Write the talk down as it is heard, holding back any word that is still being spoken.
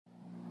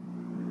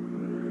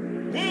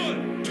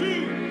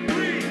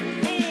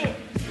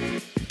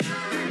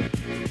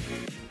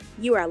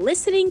You are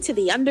listening to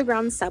The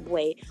Underground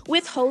Subway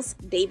with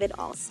host David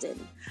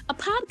Alston, a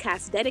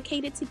podcast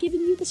dedicated to giving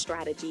you the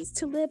strategies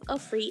to live a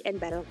free and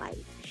better life.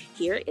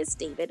 Here is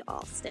David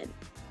Alston.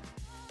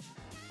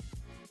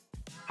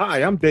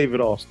 Hi, I'm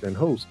David Alston,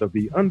 host of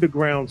The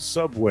Underground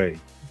Subway.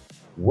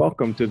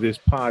 Welcome to this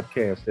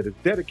podcast that is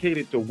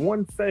dedicated to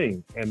one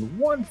thing and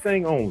one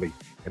thing only,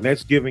 and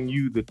that's giving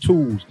you the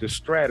tools, the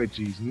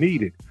strategies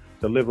needed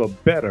to live a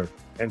better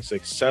and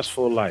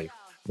successful life.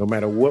 No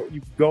matter what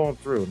you've gone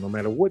through, no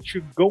matter what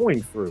you're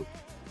going through,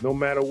 no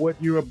matter what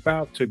you're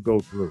about to go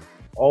through,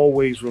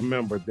 always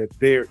remember that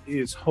there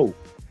is hope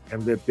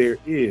and that there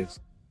is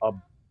a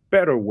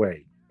better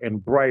way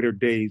and brighter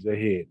days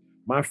ahead.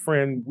 My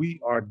friend,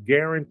 we are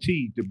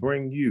guaranteed to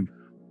bring you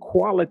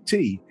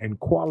quality and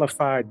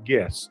qualified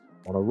guests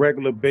on a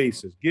regular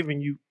basis,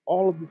 giving you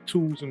all of the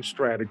tools and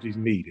strategies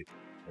needed.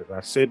 As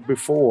I said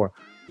before,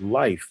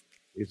 life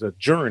is a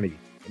journey.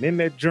 And in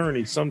that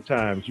journey,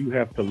 sometimes you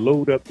have to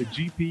load up the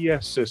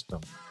GPS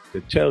system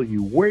to tell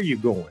you where you're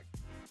going,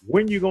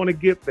 when you're going to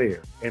get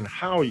there, and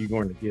how you're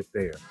going to get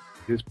there.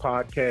 This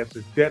podcast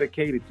is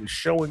dedicated to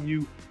showing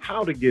you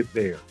how to get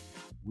there.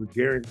 We're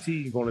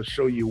guaranteed going to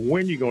show you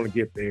when you're going to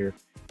get there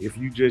if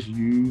you just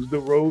use the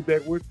road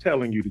that we're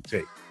telling you to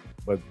take.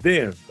 But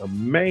then the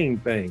main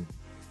thing,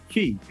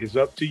 key, is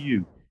up to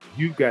you.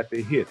 You've got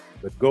to hit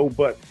the go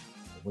button.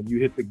 When you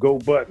hit the go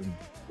button,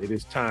 it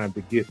is time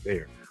to get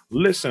there.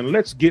 Listen,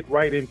 let's get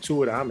right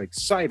into it. I'm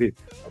excited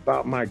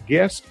about my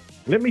guest.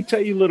 Let me tell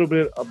you a little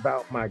bit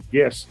about my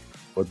guest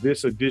for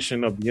this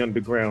edition of the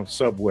Underground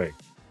Subway.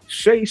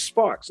 Shā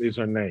Sparks is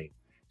her name.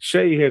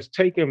 Shā has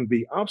taken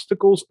the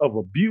obstacles of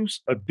abuse,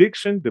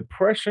 addiction,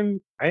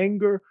 depression,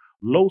 anger,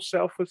 low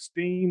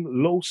self-esteem,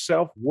 low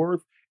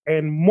self-worth,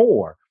 and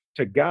more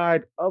to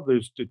guide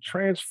others to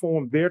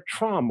transform their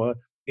trauma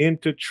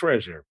into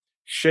treasure.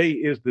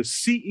 Shā is the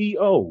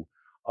CEO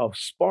of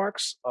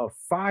Sparks of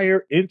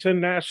Fire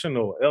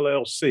International,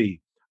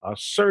 LLC, a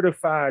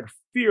certified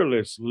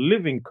fearless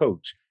living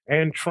coach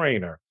and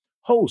trainer,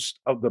 host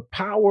of the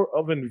Power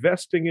of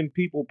Investing in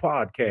People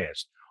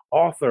podcast,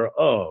 author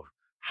of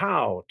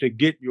How to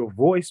Get Your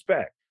Voice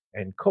Back,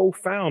 and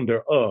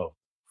co-founder of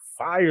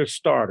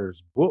Firestarters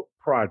Book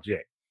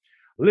Project.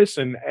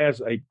 Listen, as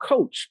a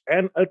coach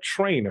and a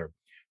trainer,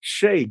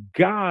 Shā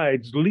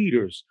guides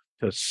leaders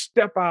to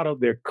step out of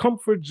their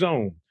comfort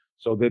zone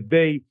so that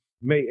they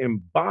may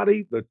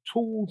embody the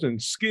tools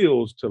and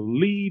skills to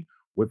lead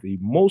with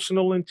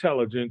emotional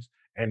intelligence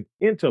and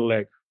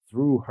intellect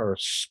through her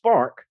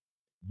Spark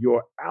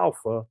Your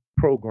Alpha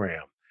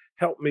program.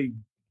 Help me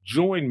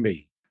join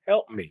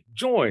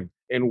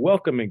in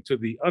welcoming to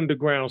the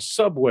Underground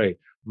Subway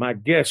my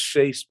guest,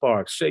 Shā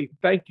Sparks. Shā,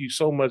 thank you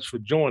so much for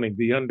joining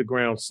the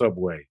Underground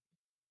Subway.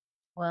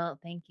 Well,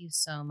 thank you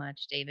so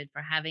much, David,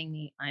 for having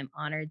me. I'm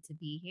honored to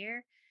be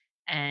here,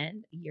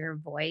 and your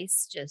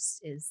voice just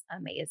is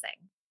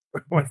amazing.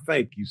 Well,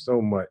 thank you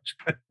so much.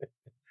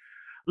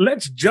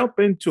 Let's jump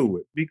into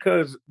it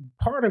because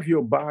part of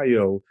your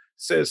bio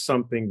says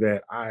something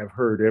that I've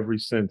heard ever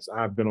since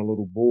I've been a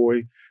little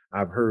boy.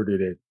 I've heard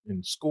it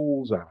in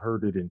schools. I've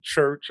heard it in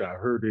church. I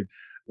heard it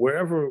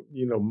wherever,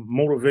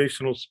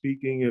 motivational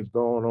speaking has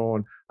gone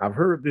on. I've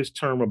heard this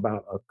term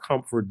about a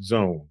comfort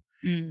zone.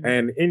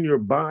 And in your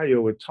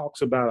bio, it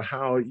talks about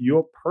how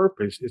your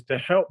purpose is to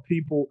help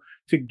people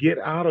to get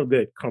out of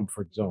that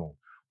comfort zone.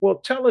 Well,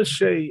 tell us,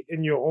 Shā,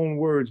 in your own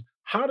words,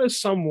 how does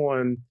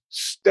someone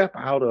step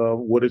out of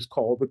what is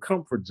called the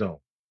comfort zone?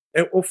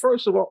 And well,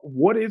 first of all,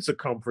 what is a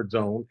comfort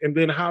zone? And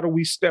then how do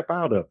we step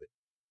out of it?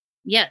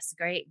 Yes,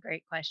 great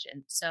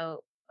question.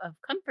 So a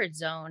comfort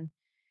zone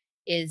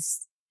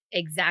is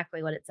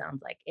exactly what it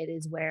sounds like. It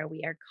is where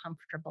we are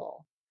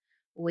comfortable.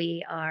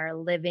 We are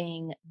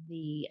living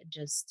the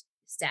just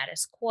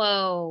status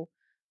quo.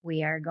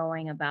 We are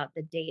going about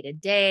the day to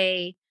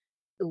day.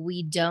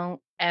 We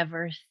don't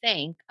ever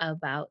think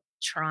about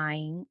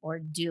trying or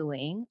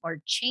doing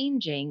or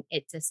changing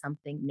it to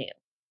something new.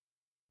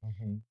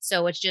 Mm-hmm.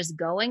 So it's just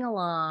going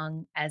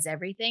along as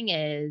everything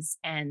is,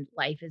 and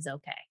life is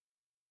okay.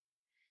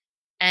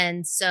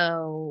 And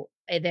so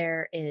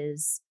there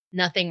is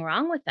nothing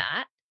wrong with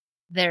that.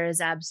 There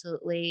is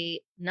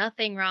absolutely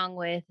nothing wrong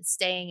with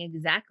staying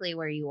exactly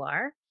where you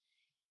are.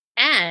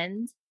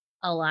 And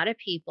a lot of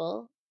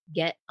people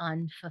get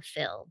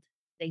unfulfilled.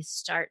 They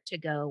start to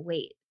go,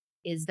 wait,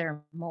 is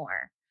there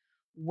more?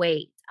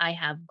 Wait, I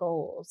have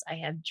goals. I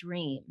have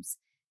dreams.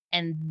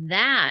 And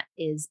that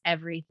is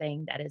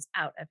everything that is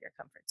out of your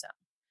comfort zone.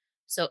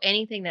 So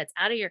anything that's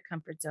out of your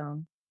comfort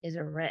zone is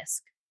a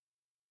risk,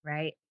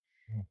 right?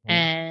 Mm-hmm.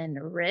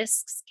 And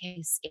risks can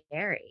be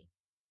scary.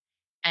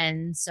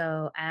 And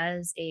so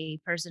as a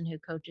person who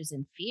coaches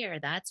in fear,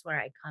 that's where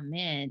I come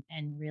in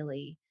and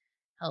really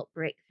help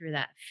break through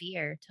that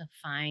fear to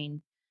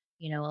find,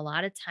 a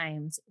lot of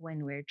times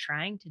when we're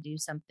trying to do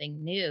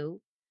something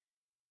new,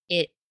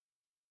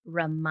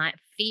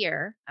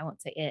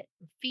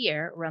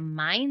 fear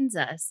reminds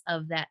us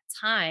of that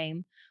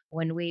time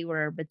when we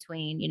were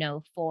between,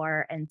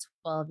 4 and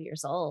 12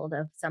 years old,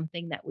 of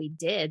something that we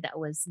did that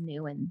was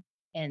new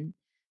and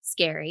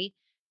scary,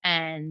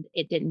 and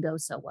it didn't go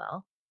so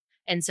well.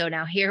 And so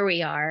now here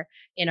we are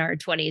in our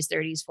 20s,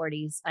 30s,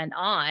 40s, and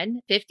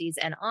on, 50s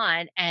and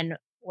on, and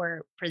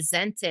we're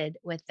presented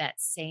with that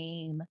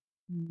same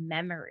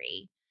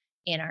memory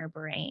in our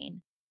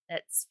brain.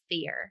 That's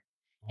fear.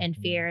 And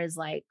fear is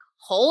like,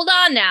 hold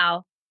on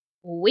now.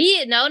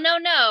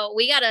 No.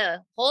 We got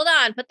to hold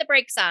on, put the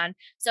brakes on.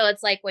 So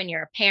it's like when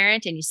you're a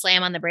parent and you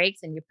slam on the brakes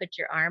and you put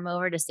your arm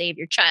over to save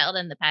your child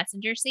in the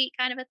passenger seat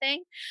kind of a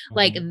thing.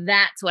 Like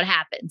that's what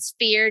happens.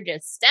 Fear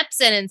just steps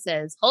in and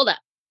says, hold up,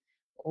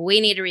 we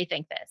need to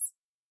rethink this.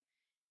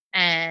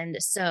 And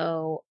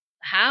so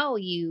how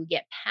you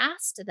get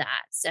past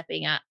that,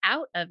 stepping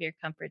out of your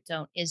comfort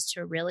zone, is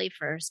to really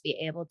first be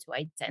able to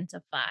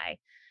identify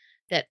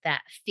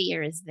that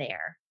fear is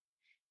there,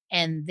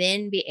 and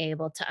then be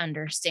able to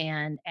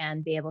understand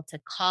and be able to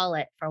call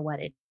it for what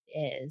it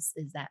is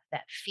that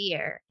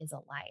fear is a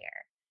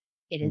liar.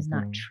 It is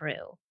not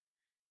true.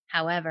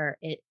 However,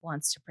 it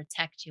wants to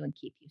protect you and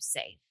keep you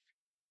safe.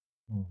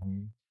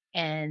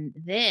 And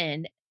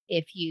then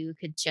if you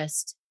could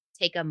just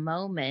take a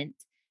moment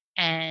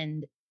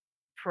and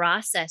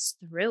process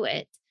through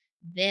it,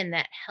 then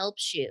that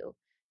helps you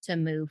to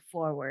move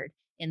forward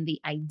in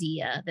the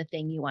idea, the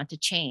thing you want to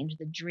change,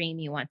 the dream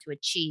you want to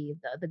achieve,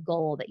 the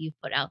goal that you've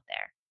put out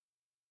there.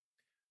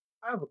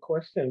 I have a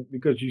question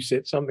because you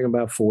said something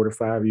about 4 to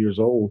 5 years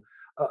old.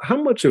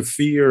 How much of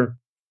fear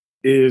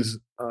is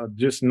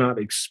just not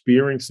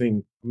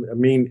experiencing? I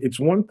mean, it's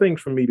one thing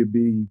for me to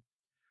be,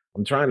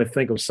 I'm trying to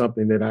think of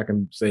something that I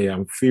can say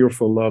I'm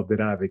fearful of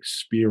that I've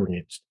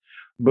experienced.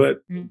 But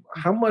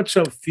how much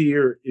of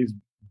fear is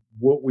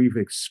what we've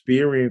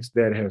experienced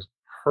that has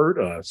hurt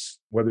us,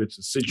 whether it's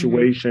a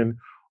situation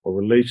or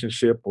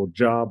relationship or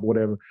job,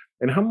 whatever,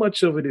 and how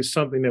much of it is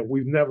something that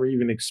we've never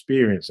even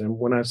experienced? And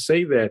when I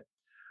say that,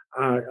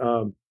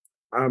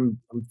 I'm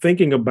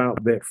thinking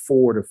about that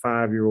 4 to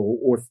 5 year old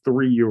or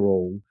 3 year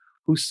old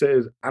who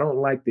says, I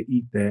don't like to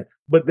eat that,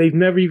 but they've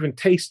never even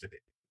tasted it.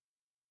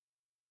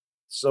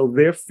 So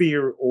their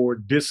fear or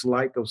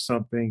dislike of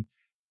something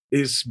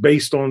is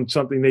based on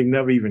something they've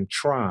never even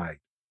tried,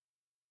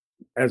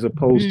 as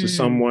opposed to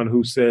someone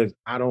who says,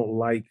 I don't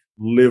like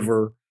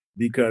liver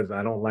because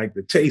I don't like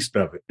the taste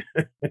of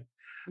it.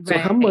 So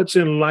how much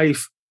in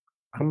life,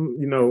 how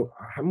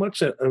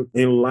much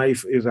in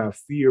life is our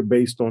fear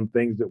based on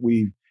things that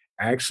we've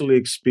actually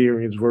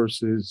experienced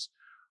versus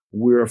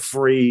we're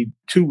afraid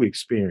to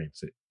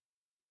experience it?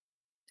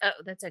 Oh,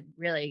 that's a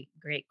really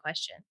great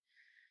question.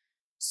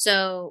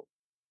 So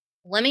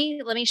let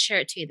me share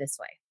it to you this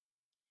way.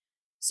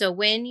 So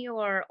when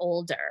you're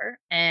older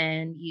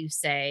and you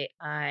say,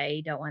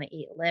 I don't want to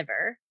eat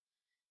liver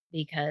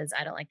because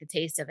I don't like the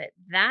taste of it,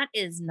 that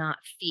is not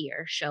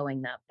fear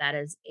showing up. That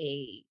is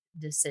a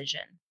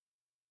decision.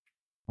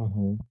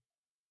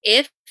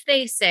 If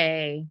they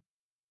say,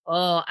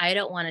 oh, I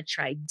don't want to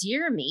try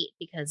deer meat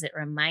because it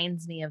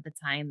reminds me of the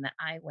time that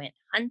I went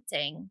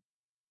hunting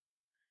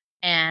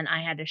and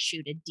I had to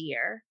shoot a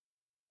deer,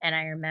 and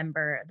I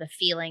remember the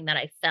feeling that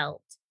I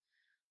felt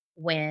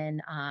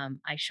when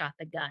I shot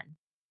the gun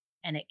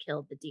and it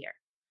killed the deer.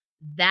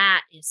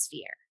 That is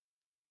fear.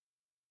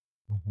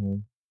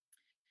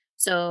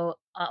 So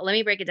let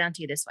me break it down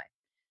to you this way.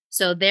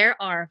 So there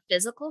are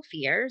physical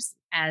fears,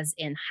 as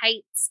in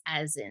heights,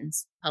 as in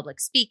public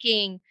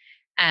speaking,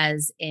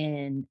 as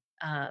in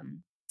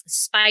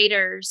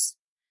spiders,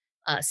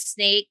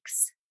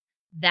 snakes.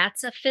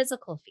 That's a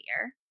physical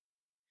fear.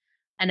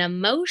 An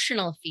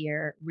emotional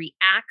fear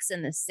reacts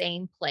in the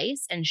same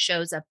place and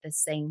shows up the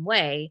same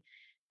way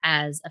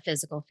as a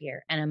physical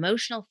fear. An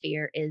emotional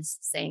fear is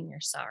saying you're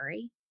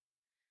sorry,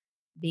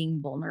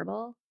 being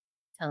vulnerable,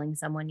 telling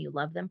someone you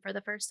love them for the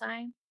first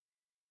time,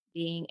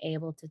 being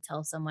able to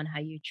tell someone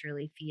how you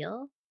truly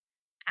feel,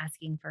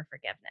 asking for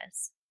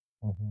forgiveness,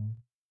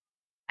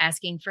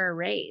 asking for a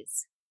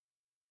raise.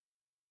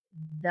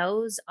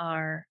 Those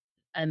are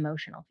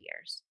emotional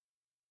fears.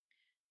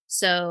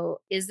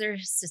 So is there a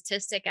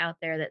statistic out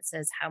there that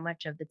says how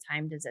much of the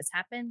time does this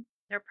happen?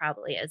 There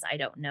probably is. I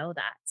don't know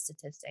that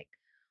statistic.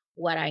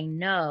 What I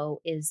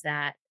know is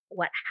that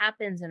what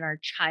happens in our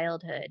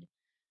childhood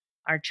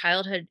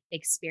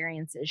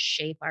experiences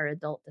shape our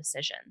adult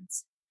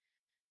decisions.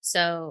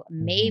 So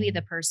maybe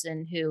the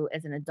person who,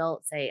 as an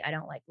adult, say, I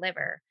don't like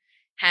liver,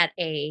 had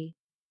a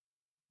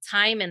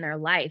time in their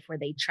life where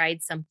they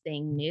tried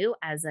something new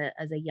as a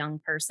young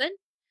person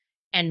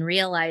and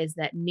realized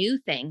that new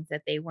things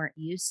that they weren't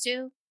used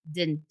to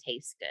didn't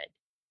taste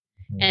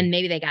good. And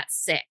maybe they got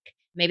sick.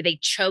 Maybe they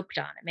choked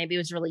on it. Maybe it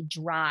was really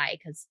dry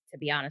because, to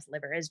be honest,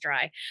 liver is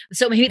dry.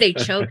 So maybe they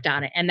choked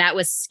on it and that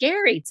was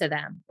scary to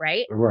them,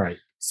 right? Right.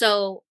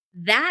 So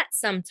that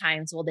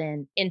sometimes will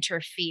then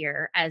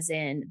interfere, as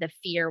in the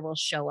fear will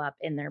show up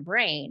in their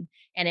brain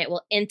and it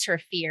will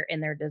interfere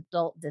in their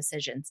adult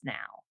decisions now.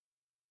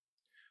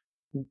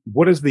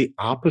 What is the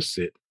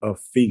opposite of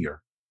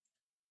fear?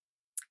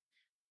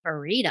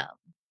 Freedom.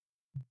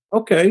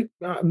 Okay.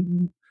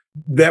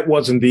 That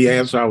wasn't the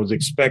answer I was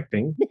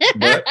expecting,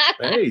 but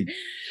hey. Okay.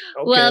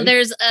 Well,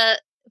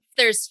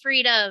 there's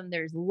freedom,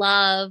 there's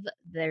love,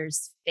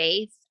 there's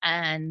faith,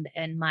 and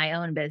in my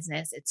own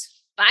business,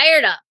 it's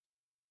fired up.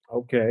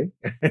 Okay.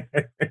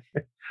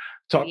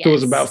 Talk to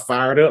us Yes. about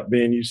fired up,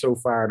 then. You so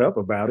fired up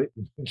about it.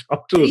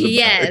 Talk to us about it.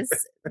 Yes.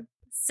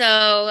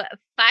 So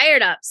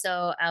fired up.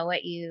 So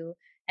what you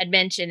had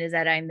mentioned is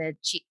that I'm the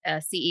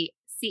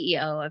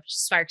CEO of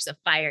Sparks of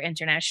Fire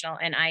International,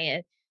 and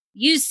I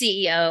use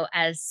CEO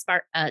as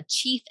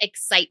Chief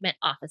Excitement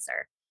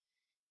Officer.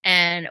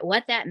 And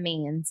what that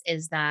means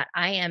is that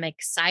I am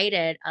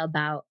excited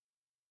about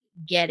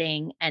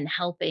getting and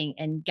helping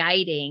and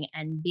guiding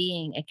and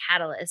being a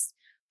catalyst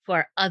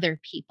for other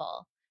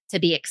people to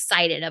be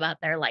excited about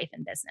their life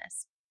and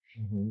business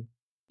Mhm.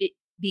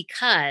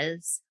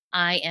 because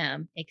I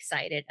am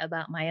excited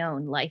about my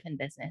own life and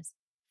business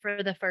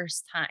for the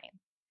first time.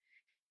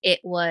 It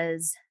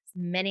was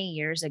many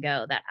years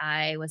ago that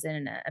I was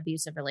in an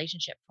abusive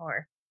relationship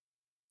for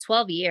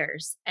 12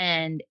 years,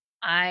 and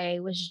I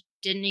was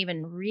didn't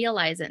even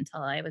realize it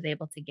until I was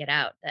able to get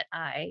out that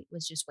I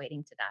was just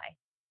waiting to die.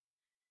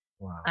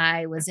 Wow.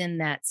 I was in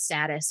that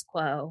status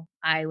quo.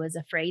 I was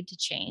afraid to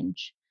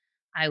change.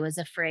 I was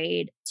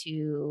afraid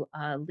to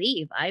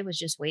leave. I was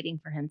just waiting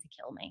for him to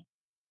kill me.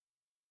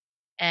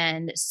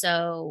 And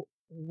so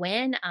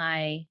when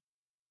I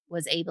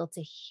was able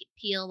to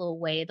peel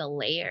away the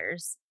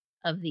layers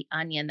of the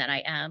onion that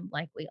I am,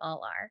 like we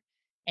all are,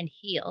 and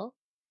heal,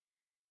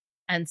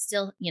 and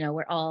still,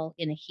 we're all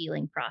in a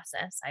healing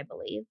process, I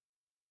believe.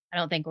 I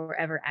don't think we're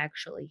ever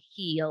actually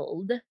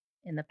healed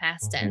in the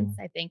past tense.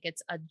 Mhm. I think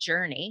it's a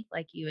journey,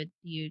 like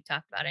you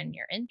talked about in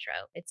your intro.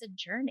 It's a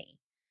journey.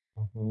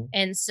 Mhm.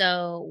 And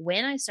so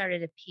when I started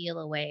to peel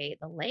away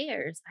the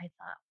layers, I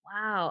thought,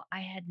 wow,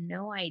 I had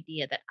no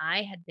idea that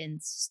I had been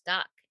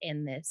stuck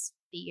in this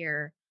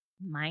fear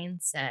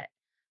mindset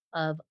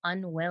of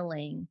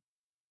unwilling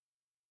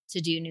to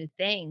do new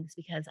things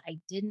because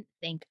I didn't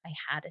think I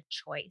had a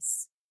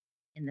choice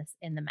in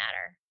the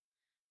matter.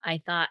 I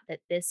thought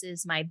that this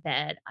is my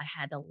bed, I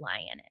had to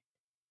lie in it.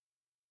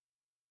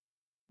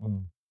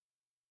 Mm.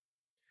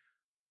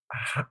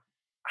 Ho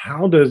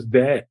how does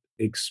that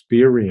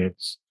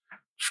experience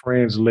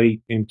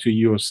translate into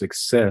your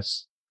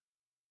success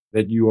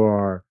that you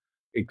are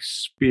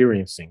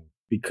experiencing?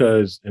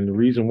 Because and the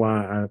reason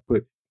why I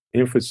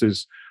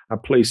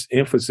place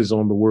emphasis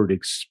on the word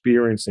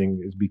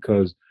experiencing is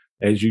because,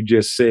 as you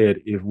just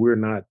said, if we're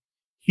not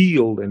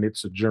healed and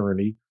it's a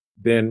journey,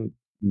 then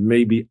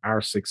maybe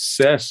our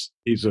success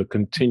is a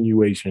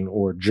continuation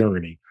or a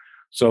journey.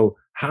 So,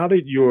 how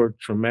did your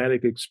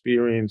traumatic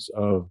experience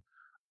of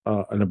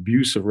an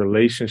abusive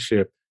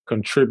relationship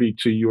contribute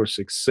to your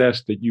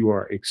success that you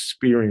are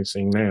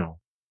experiencing now?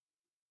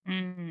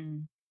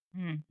 Mm.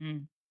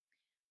 Mhm.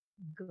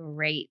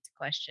 Great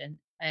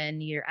question.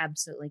 And you're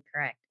absolutely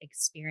correct.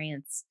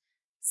 Experience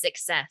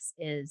success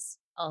is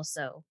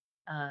also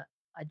a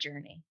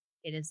journey,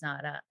 it is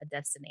not a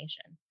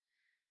destination.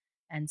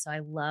 And so I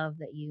love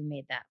that you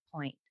made that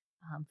point,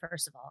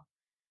 first of all.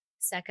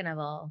 Second of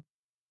all,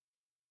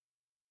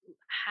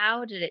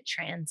 how did it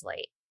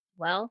translate?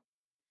 Well,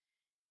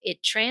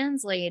 it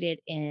translated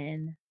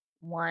in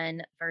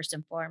one, first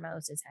and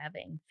foremost, is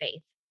having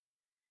faith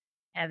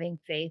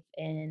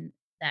in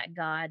that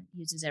God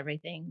uses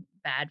everything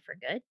bad for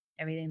good.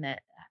 Everything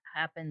that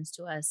happens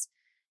to us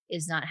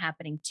is not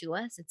happening to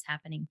us, it's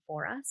happening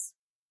for us.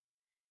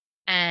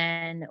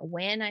 And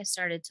when I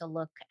started to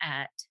look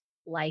at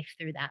life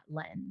through that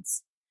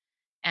lens,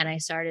 and I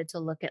started to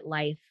look at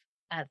life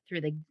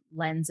through the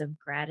lens of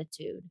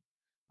gratitude,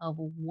 of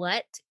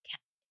what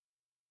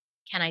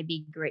can I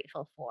be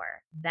grateful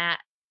for that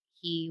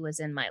he was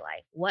in my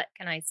life? What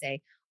can I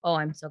say? Oh,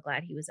 I'm so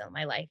glad he was in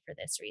my life for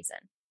this reason.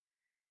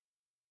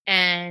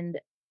 And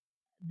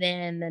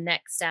then the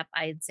next step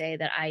I'd say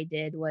that I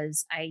did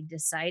was I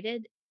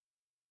decided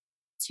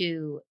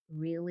to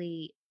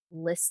really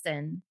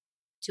listen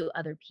to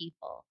other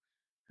people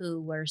who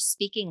were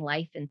speaking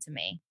life into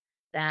me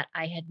that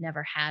I had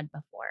never had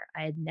before.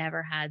 I had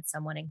never had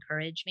someone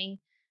encourage me.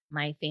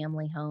 My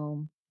family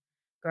home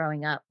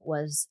growing up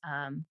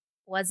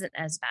wasn't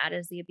as bad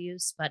as the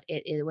abuse, but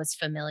it was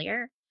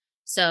familiar.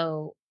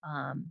 So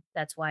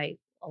that's why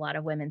a lot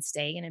of women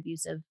stay in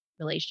abusive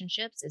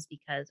relationships is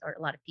because, or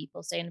a lot of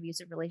people stay in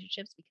abusive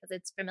relationships because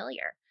it's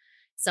familiar.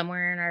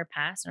 Somewhere in our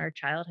past, in our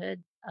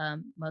childhood,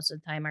 most of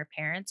the time, our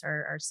parents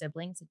or our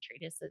siblings had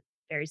treated us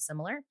very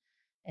similar,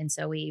 and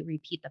so we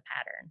repeat the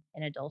pattern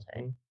in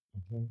adulthood.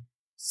 Mhm. Mhm.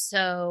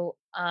 So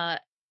I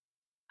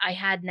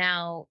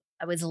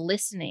was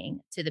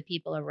listening to the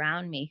people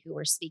around me who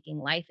were speaking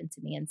life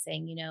into me and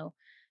saying,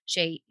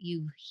 Shay,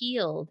 you've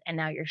healed and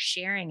now you're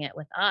sharing it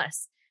with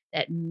us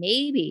that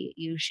maybe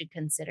you should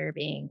consider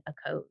being a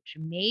coach.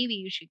 Maybe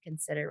you should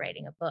consider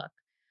writing a book,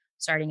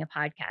 starting a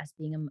podcast,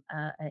 being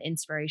an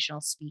inspirational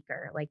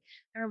speaker. Like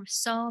there are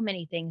so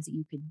many things that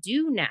you could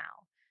do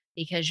now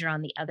because you're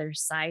on the other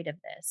side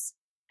of this.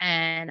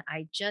 And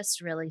I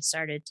just really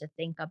started to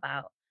think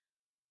about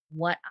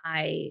what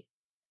I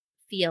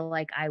feel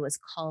like I was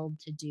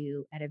called to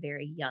do at a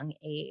very young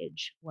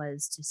age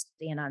was to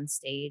stand on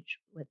stage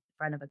with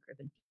front of a group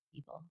of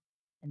people.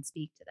 and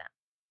speak to them.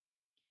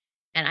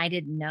 And I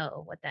didn't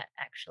know what that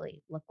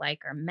actually looked like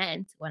or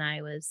meant when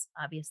I was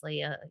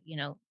obviously a,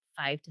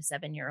 5 to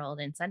 7 year old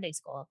in Sunday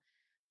school.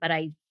 But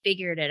I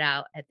figured it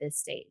out at this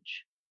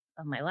stage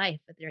of my life,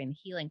 but during the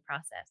healing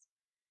process.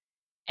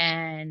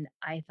 And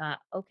I thought,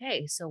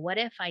 okay, so what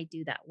if I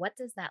do that? What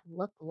does that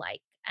look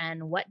like?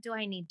 And what do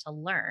I need to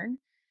learn?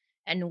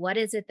 And what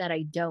is it that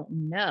I don't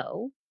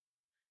know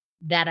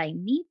that I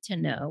need to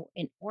know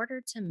in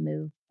order to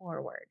move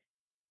forward?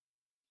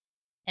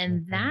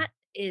 And Mhm. that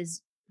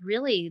is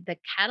really the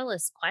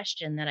catalyst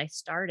question that I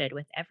started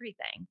with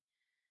everything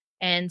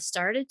and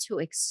started to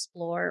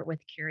explore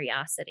with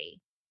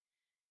curiosity.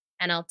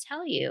 And I'll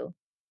tell you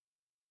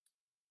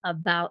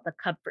about the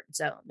comfort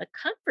zone. The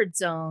comfort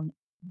zone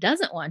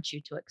doesn't want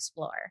you to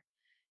explore,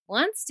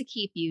 wants to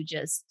keep you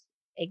just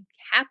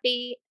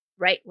happy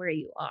right where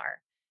you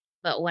are.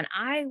 But when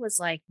I was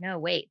like, no,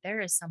 wait,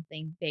 there is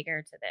something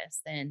bigger to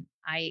this than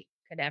I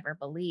could ever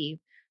believe,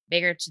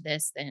 bigger to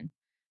this than,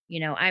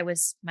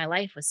 my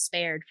life was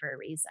spared for a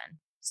reason.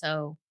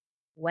 So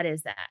what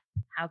is that?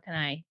 How can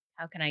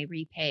I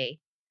repay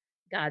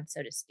God,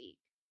 so to speak?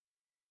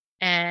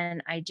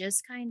 And I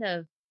just kind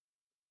of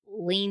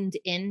leaned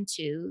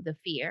into the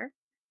fear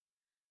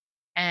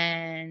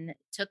and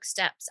took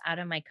steps out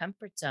of my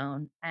comfort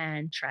zone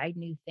and tried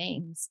new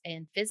things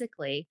and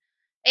physically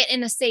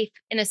in a safe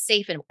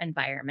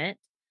environment,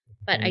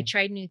 but I Mhm.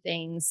 tried new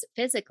things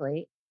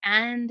physically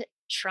and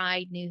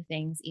tried new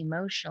things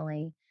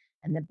emotionally,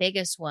 and the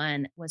biggest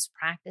one was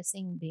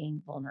practicing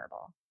being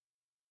vulnerable.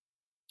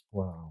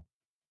 Wow.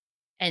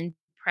 And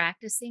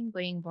practicing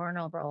being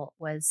vulnerable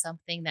was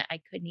something that I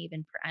couldn't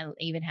even I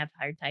even have a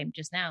hard time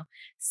just now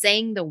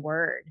saying the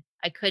word.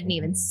 I couldn't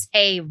even Mhm.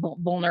 say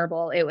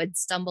vulnerable. It would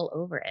stumble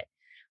over it.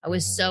 It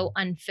was so Mhm.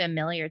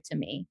 unfamiliar to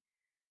me.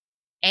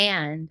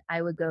 And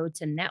I would go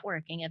to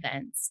networking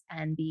events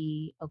and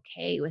be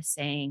okay with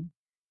saying,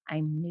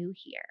 I'm new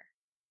here.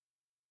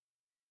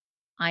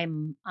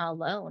 I'm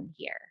alone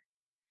here.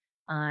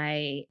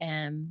 I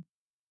am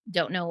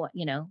don't know what,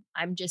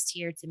 I'm just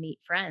here to meet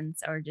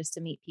friends or just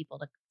to meet people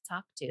to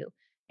talk to.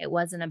 It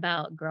wasn't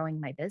about growing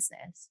my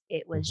business.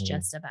 It was Mhm.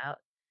 just about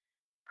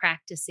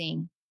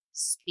practicing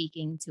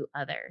speaking to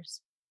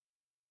others.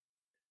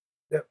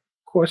 That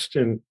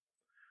question,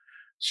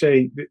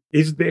 Shay,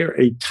 is there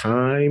a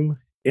time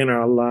in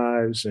our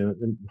lives,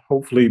 and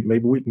hopefully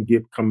maybe we can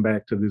come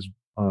back to this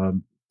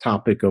um,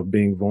 topic of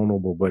being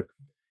vulnerable, but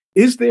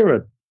is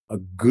there a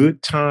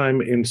good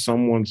time in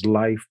someone's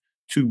life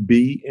to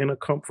be in a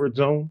comfort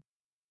zone?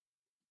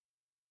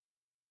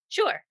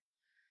 Sure.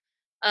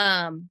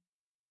 Um,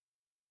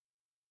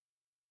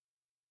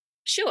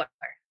 sure.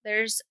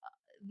 There's,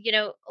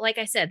 like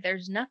I said,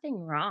 there's nothing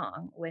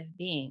wrong with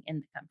being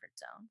in the comfort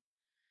zone.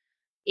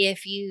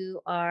 If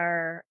you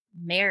are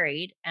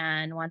married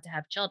and want to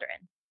have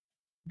children,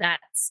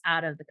 that's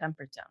out of the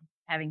comfort zone.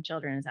 Having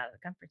children is out of the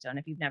comfort zone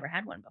if you've never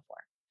had one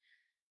before.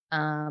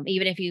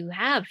 Even if you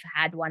have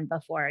had one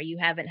before, you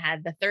haven't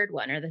had the third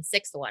one or the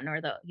sixth one or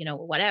the,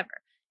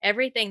 whatever.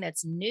 Everything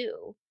that's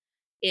new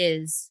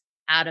is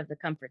out of the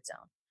comfort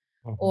zone.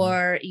 Mhm.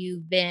 Or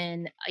you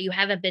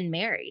haven't been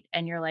married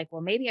and you're like,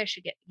 well, maybe I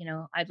should get,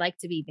 I'd like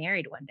to be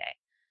married one day.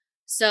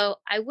 So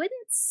I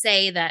wouldn't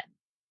say that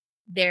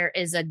there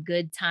is a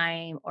good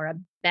time or a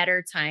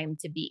better time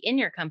to be in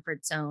your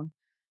comfort zone.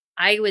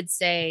 I would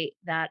say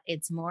that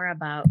it's more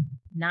about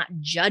not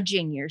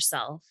judging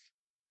yourself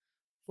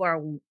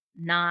for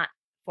not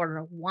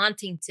for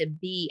wanting to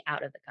be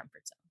out of the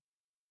comfort zone.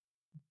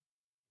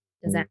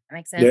 Does Mm. that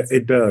make Yeah, sense?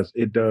 it does.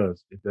 It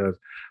does. It does.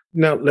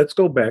 Now, let's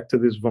go back to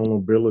this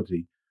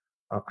vulnerability.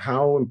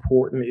 How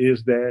important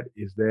is that?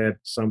 Is that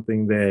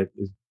something that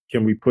is,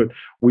 can we put,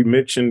 we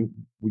mentioned,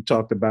 we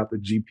talked about the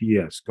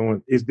GPS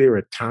going, is there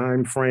a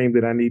time frame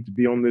that I need to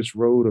be on this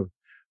road of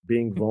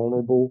being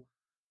vulnerable?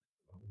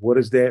 What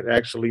does that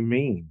actually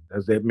mean?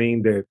 Does that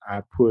mean that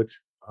I put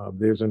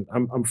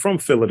I'm from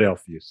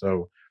Philadelphia,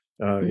 so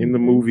in the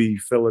Mhm. movie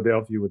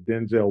Philadelphia with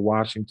Denzel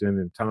Washington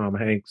and Tom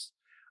Hanks,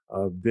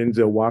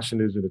 Denzel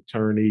Washington is an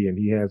attorney and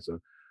he has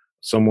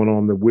someone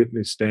on the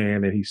witness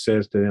stand and he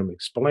says to them,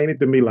 "Explain it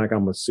to me like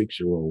I'm a 6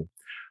 year old."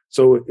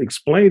 So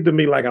explain it to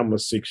me like I'm a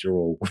 6 year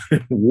old.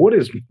 What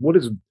is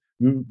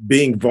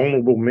being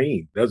vulnerable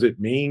mean? Does it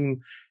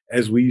mean,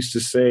 as we used to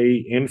say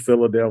in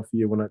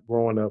Philadelphia when I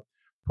growing up,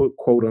 put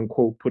quote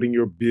unquote putting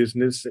your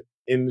business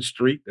in the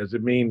street? Does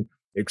it mean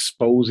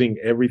exposing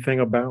everything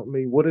about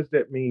me? What does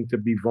that mean to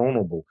be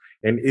vulnerable?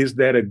 And is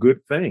that a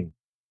good thing?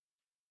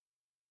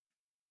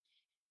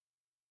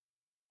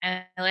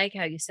 I like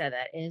how you said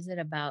that. Is it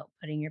about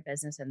putting your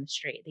business in the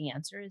street? The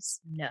answer is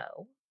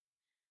no.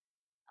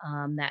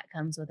 That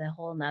comes with a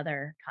whole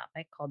nother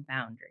topic called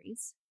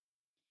boundaries.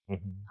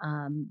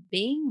 Mhm.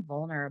 Being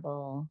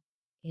vulnerable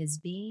is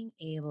being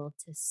able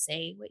to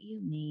say what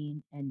you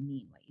mean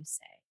what you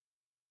say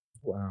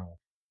Wow.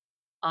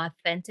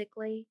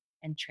 authentically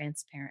and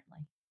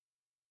transparently.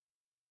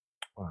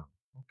 Wow.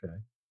 Okay.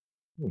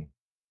 Hmm.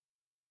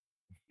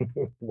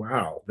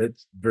 Wow.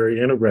 That's very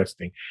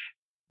interesting.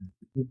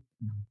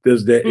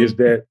 Does that, is Mm.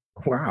 that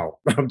Wow.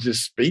 I'm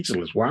just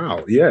speechless.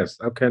 Wow. Yes.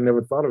 Okay. I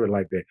never thought of it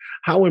like that.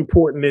 How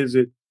important is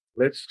it?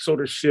 Let's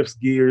sort of shift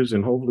gears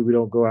and hopefully we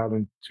don't go out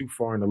in too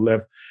far in the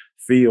left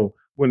field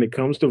when it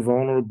comes to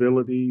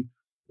vulnerability,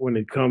 when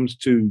it comes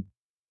to,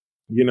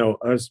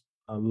 us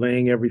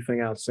laying everything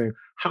out, saying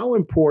how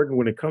important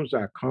when it comes to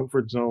our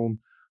comfort zone.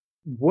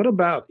 What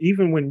about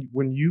even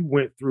when you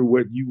went through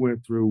what you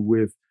went through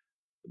with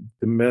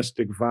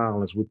domestic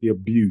violence, with the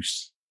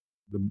abuse,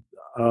 the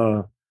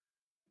uh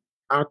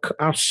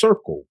our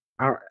circle,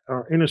 our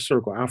inner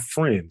circle, our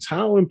friends.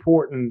 How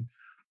important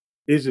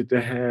is it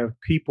to have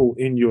people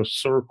in your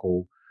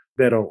circle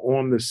that are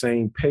on the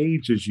same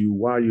page as you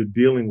while you're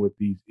dealing with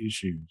these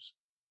issues?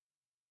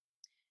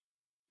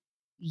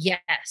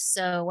 Yes.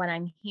 So what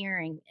I'm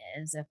hearing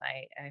is, if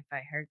I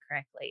heard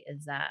correctly,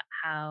 is that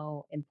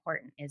how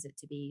important is it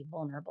to be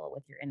vulnerable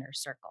with your inner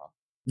circle?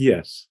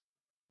 Yes.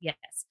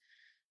 Yes.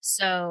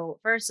 So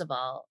first of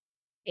all,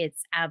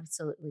 it's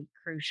absolutely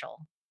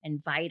crucial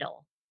and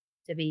vital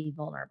to be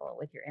vulnerable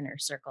with your inner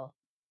circle.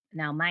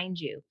 Now, mind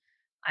you,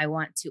 I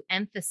want to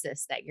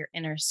emphasize that your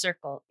inner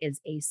circle is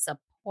a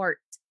support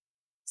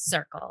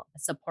circle, a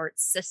support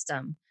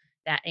system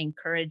that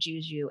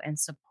encourages you and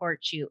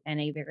supports you in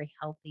a very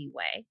healthy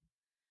way,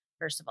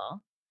 first of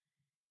all.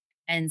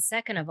 And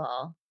second of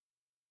all,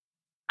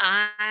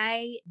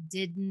 I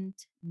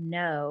didn't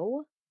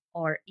know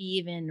or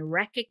even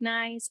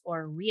recognize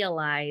or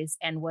realize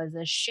and was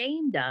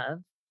ashamed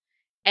of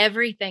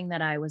everything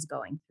that I was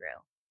going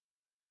through.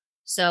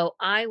 So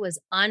I was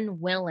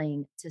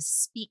unwilling to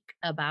speak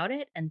about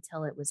it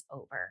until it was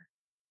over.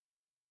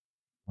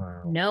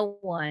 Wow. No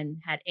one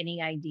had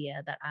any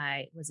idea that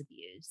I was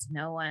abused.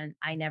 No one,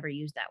 I never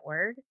used that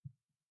word.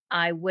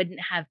 I wouldn't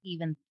have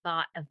even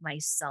thought of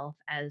myself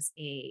as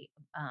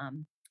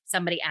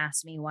somebody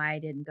asked me why I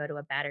didn't go to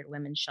a battered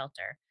women's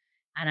shelter.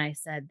 And I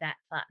said that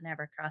thought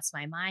never crossed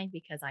my mind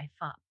because I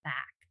fought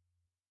back.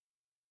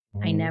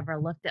 I Mhm. never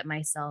looked at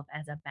myself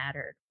as a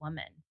battered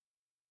woman.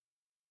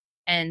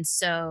 And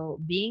so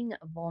being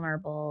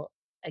vulnerable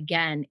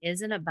again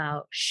isn't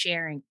about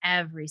sharing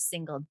every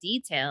single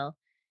detail.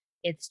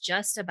 It's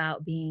just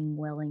about being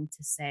willing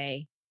to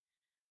say,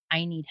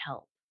 I need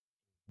help.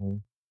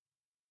 Mhm.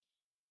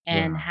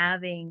 And Wow.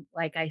 having,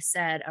 like I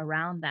said,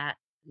 around that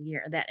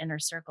inner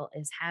circle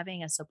is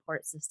having a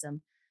support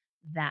system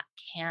that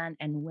can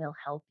and will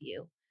help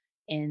you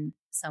in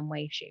some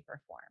way, shape,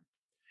 or form.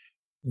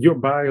 Your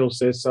bio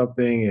says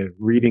something, and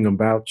reading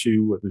about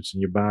you, whether it's in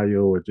your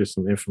bio or just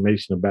some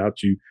information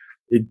about you,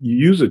 you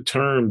use a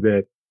term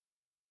that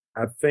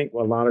I think a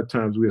lot of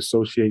times we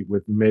associate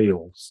with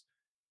males,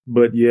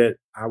 but yet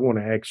I want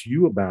to ask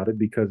you about it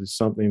because it's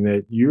something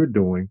that you're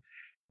doing,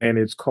 and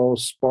it's called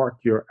Spark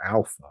Your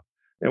Alpha.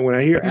 And when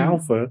I hear Mm.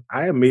 alpha,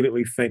 I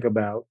immediately think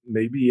about,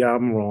 maybe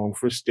I'm wrong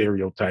for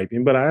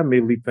stereotyping, but I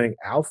immediately think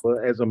alpha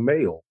as a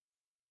male.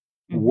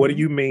 What do Hmm.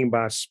 you mean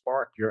by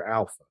Spark Your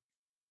Alpha?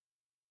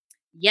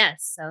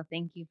 Yes. So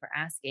thank you for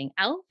asking.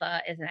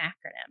 ALPHA is an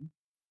acronym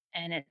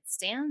and it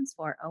stands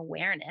for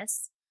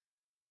awareness,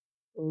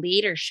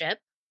 leadership,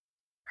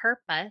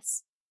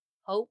 purpose,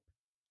 hope,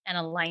 and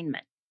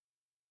alignment.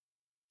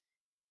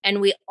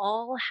 And we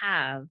all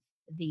have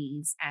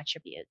these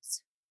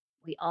attributes.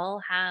 We all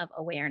have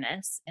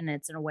awareness, and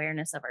it's an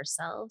awareness of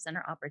ourselves and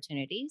our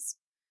opportunities.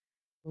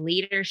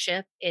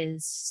 Leadership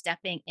is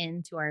stepping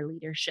into our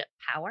leadership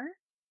power.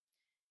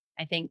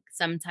 I think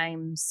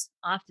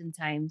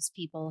oftentimes,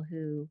 people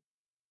who,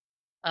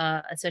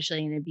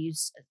 especially in an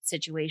abuse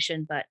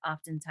situation, but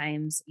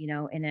oftentimes,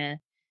 in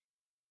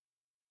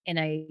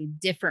a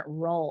different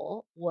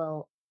role,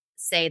 will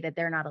say that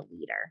they're not a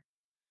leader,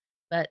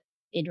 but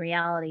in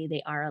reality,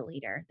 they are a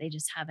leader. They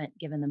just haven't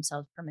given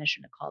themselves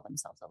permission to call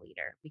themselves a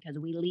leader because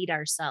we lead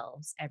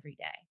ourselves every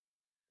day.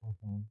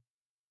 Mhm.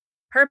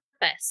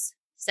 Purpose,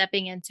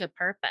 stepping into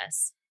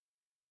purpose.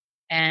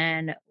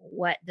 And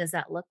what does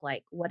that look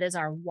like? What is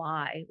our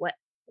why?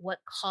 What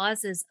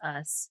causes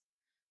us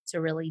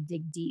to really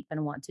dig deep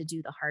and want to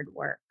do the hard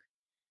work?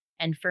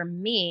 And for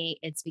me,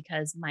 it's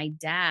because my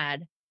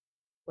dad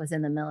was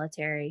in the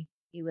military.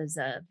 He was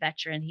a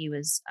veteran. He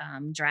was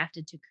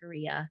drafted to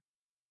Korea,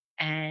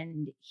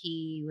 and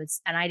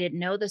I didn't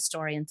know the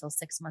story until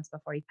 6 months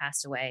before he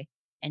passed away.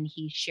 And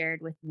he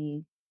shared with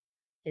me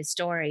his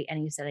story, and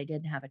he said I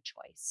didn't have a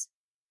choice.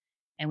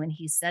 And when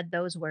he said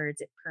those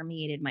words, it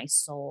permeated my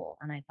soul.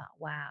 And I thought,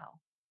 wow,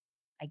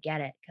 I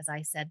get it. Because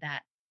I said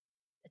that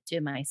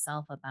to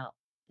myself about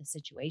the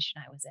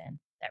situation I was in,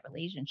 that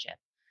relationship.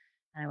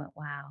 And I went,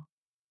 wow,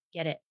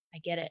 get it. I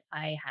get it.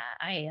 I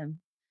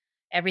am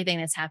everything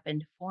that's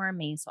happened for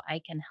me so I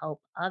can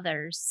help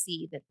others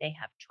see that they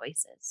have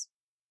choices.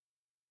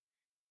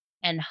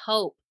 And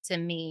hope to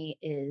me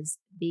is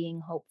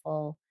being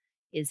hopeful,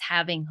 is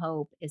having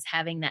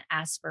that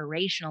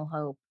aspirational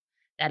hope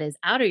that is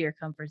out of your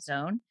comfort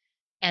zone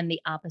and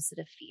the opposite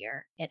of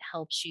fear. It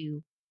helps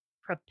you,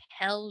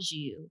 propels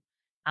you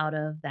out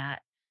of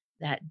that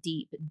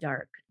deep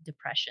dark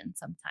depression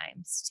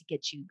sometimes to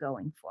get you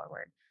going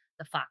forward.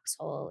 the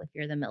foxhole if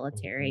you're the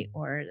military,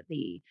 or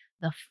the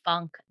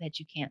funk that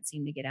you can't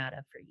seem to get out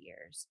of for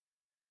years.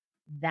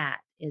 That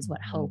is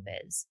what hope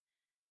is.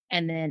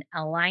 And then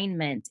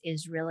alignment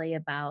is really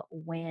about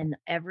when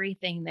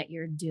everything that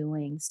you're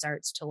doing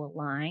starts to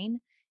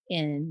align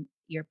in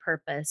your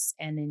purpose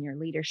and in your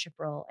leadership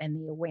role, and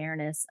the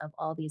awareness of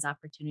all these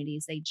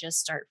opportunities, they just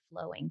start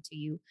flowing to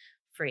you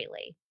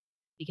freely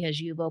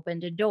because you've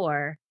opened a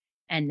door,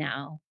 and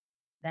now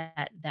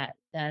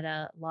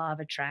that law of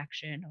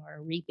attraction,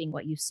 or reaping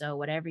what you sow,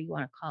 whatever you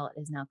want to call it,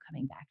 is now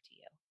coming back to you.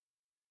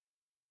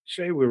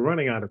 Shay, we're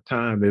running out of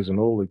time. There's an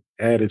old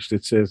adage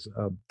that says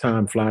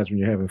time flies when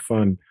you're having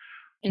fun.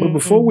 But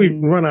before we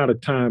Mhm. run out of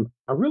time,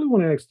 I really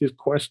want to ask this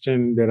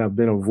question that I've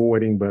been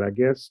avoiding, but I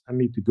guess I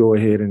need to go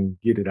ahead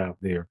and get it out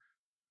there.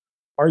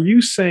 Are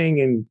you saying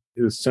in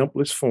the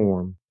simplest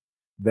form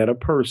that a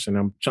person,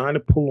 I'm trying to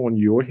pull on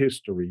your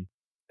history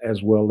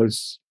as well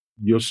as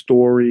your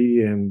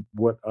story and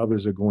what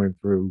others are going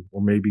through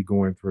or maybe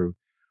going through?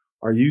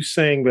 Are you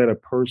saying that a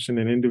person,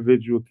 an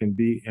individual, can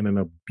be in an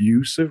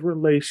abusive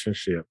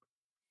relationship,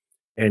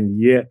 and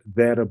yet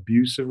that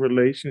abusive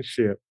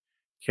relationship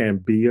can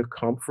be a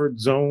comfort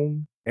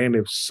zone? And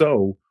if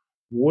so,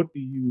 what do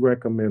you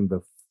recommend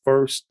the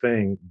first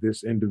thing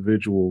this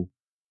individual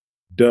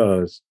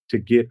does to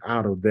get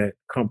out of that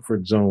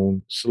comfort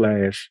zone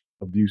slash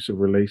abusive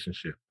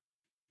relationship?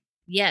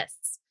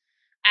 Yes,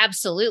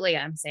 absolutely.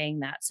 I'm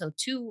saying that. So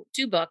two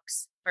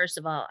books. First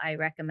of all, I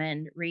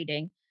recommend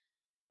reading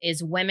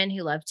is Women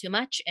Who Love Too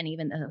Much. And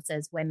even though it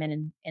says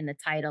women in the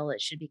title,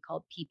 it should be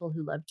called People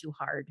Who Love Too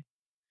Hard,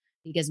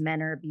 because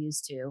men are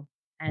abused too.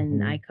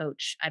 And Hmm.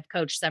 I've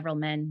coached several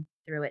men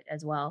through it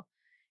as well.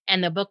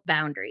 And the book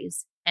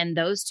Boundaries. And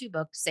those two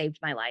books saved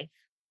my life.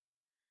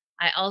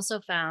 I also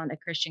found a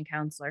Christian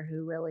counselor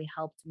who really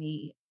helped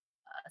me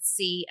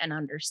see and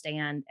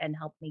understand and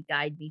helped me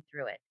guide me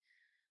through it.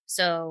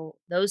 So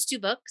those two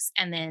books,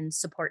 and then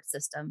support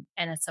system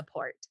and a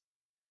support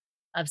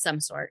of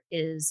some sort,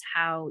 is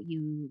how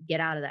you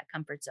get out of that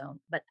comfort zone.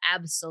 But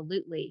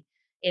absolutely,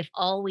 if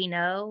all we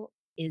know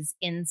is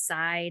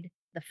inside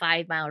the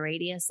 5 mile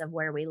radius of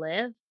where we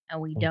live,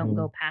 and we don't Hmm.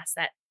 go past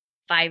that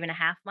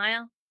 5.5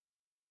 mile,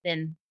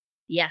 then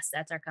yes,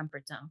 that's our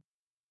comfort zone.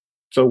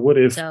 So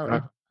So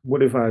if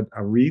what if I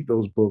read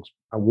those books?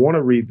 I want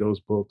to read those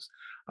books.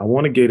 I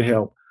want to get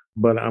help,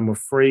 but I'm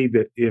afraid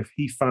that if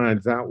he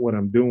finds out what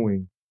I'm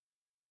doing,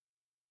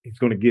 he's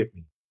going to get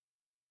me.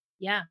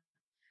 Yeah,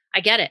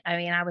 I get it. I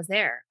mean, I was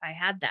there. I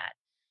had that.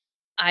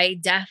 I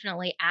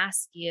definitely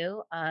ask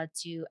you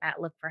to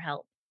look for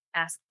help.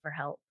 Ask for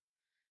help.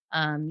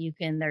 You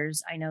can.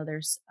 There's. I know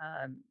there's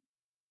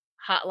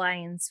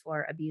hotlines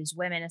for abused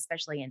women,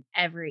 especially in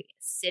every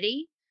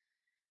city.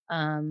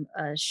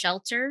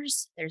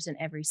 Shelters. There's in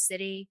every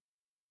city.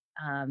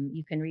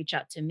 You can reach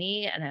out to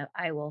me, and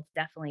I will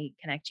definitely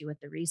connect you with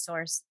the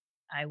resource.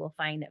 I will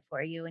find it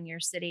for you in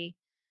your city.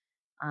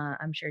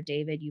 I'm sure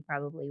David, you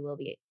probably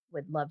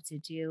would love to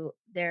do.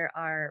 There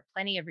are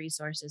plenty of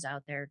resources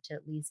out there to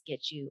at least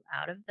get you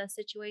out of the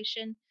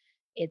situation.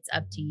 It's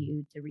up to Mhm.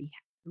 you to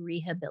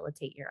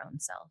rehabilitate your own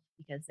self,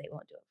 because they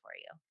won't do it for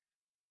you.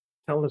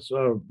 Tell us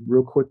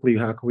real quickly,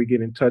 how can we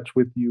get in touch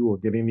with you or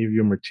get any of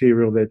your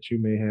material that you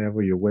may have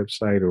or your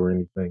website or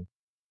anything?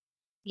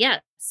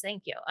 Yes,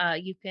 thank you.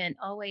 You can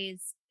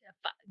always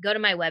go to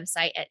my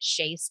website at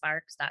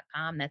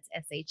shasparks.com. That's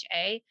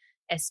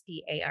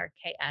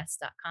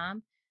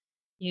ShaSparks.com.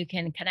 You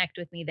can connect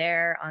with me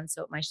there on,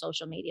 so my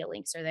social media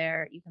links are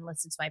there. You can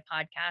listen to my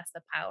podcast,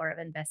 The Power of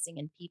Investing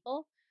in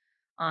People,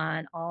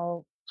 on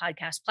all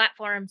podcast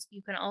platforms.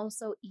 You can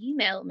also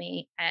email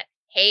me at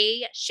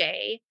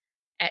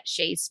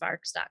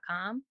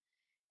heyshay@shasparks.com.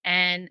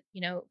 And,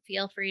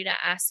 feel free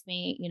to ask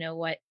me,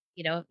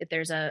 if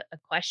there's a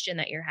question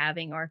that you're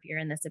having, or if you're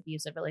in this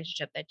abusive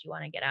relationship that you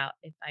want to get out,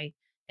 if I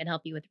can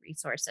help you with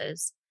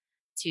resources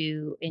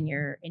to in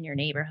your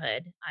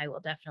neighborhood, I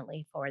will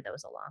definitely forward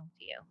those along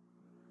to you.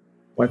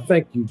 Well,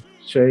 thank you,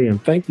 Shay, and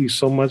thank you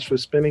so much for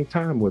spending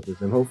time with us.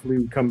 And hopefully,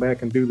 we come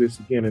back and do this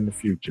again in the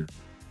future.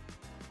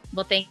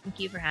 Well, thank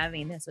you for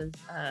having me. This was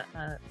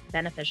a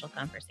beneficial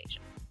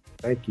conversation.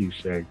 Thank you,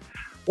 Shay. I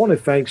want to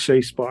thank Sha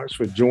Sparks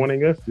for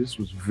joining us. This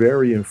was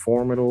very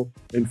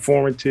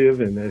informative,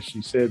 and as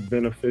she said,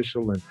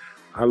 beneficial. And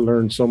I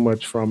learned so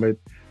much from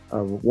it. I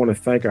want to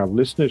thank our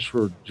listeners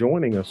for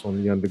joining us on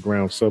the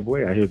Underground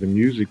Subway. I hear the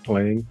music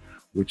playing,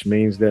 which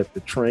means that the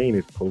train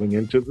is pulling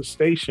into the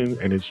station,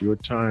 and it's your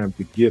time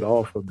to get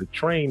off of the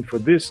train for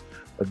this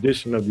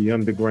edition of the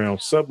Underground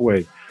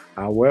Subway.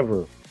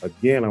 However,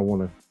 again, I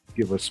want to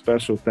give a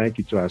special thank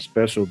you to our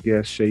special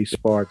guest, Sha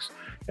Sparks.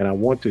 And I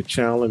want to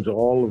challenge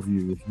all of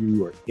you, if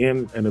you are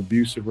in an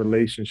abusive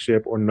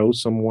relationship or know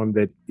someone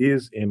that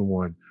is in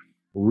one,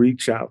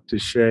 reach out to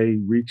Shay,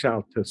 reach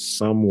out to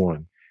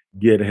someone,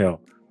 get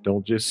help.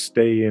 Don't just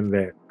stay in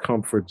that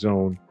comfort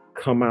zone.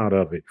 Come out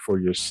of it for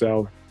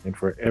yourself and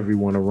for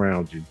everyone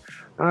around you.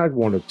 I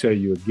want to tell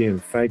you again,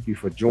 thank you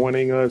for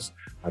joining us.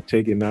 I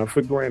take it not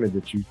for granted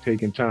that you've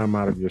taken time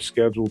out of your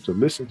schedule to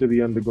listen to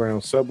the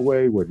Underground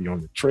Subway, whether you're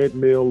on the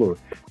treadmill or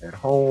at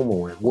home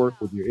or at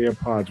work with your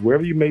AirPods,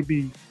 wherever you may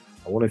be.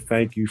 I want to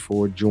thank you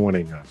for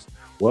joining us.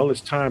 Well, it's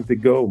time to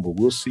go, but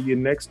we'll see you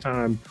next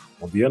time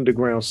on the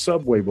Underground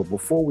Subway. But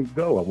before we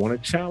go, I want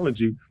to challenge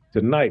you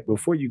tonight,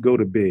 before you go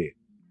to bed,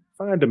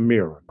 find a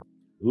mirror,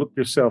 look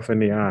yourself in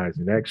the eyes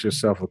and ask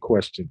yourself a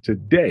question.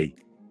 Today,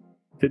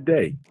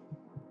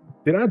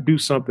 did I do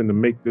something to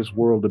make this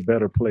world a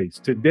better place?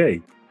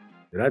 Today,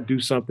 did I do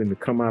something to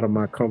come out of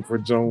my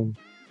comfort zone?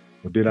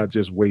 Or did I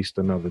just waste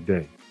another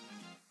day?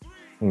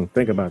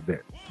 Think about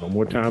that. No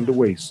more time to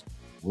waste.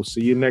 We'll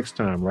see you next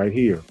time right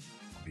here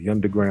on the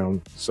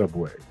Underground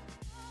Subway.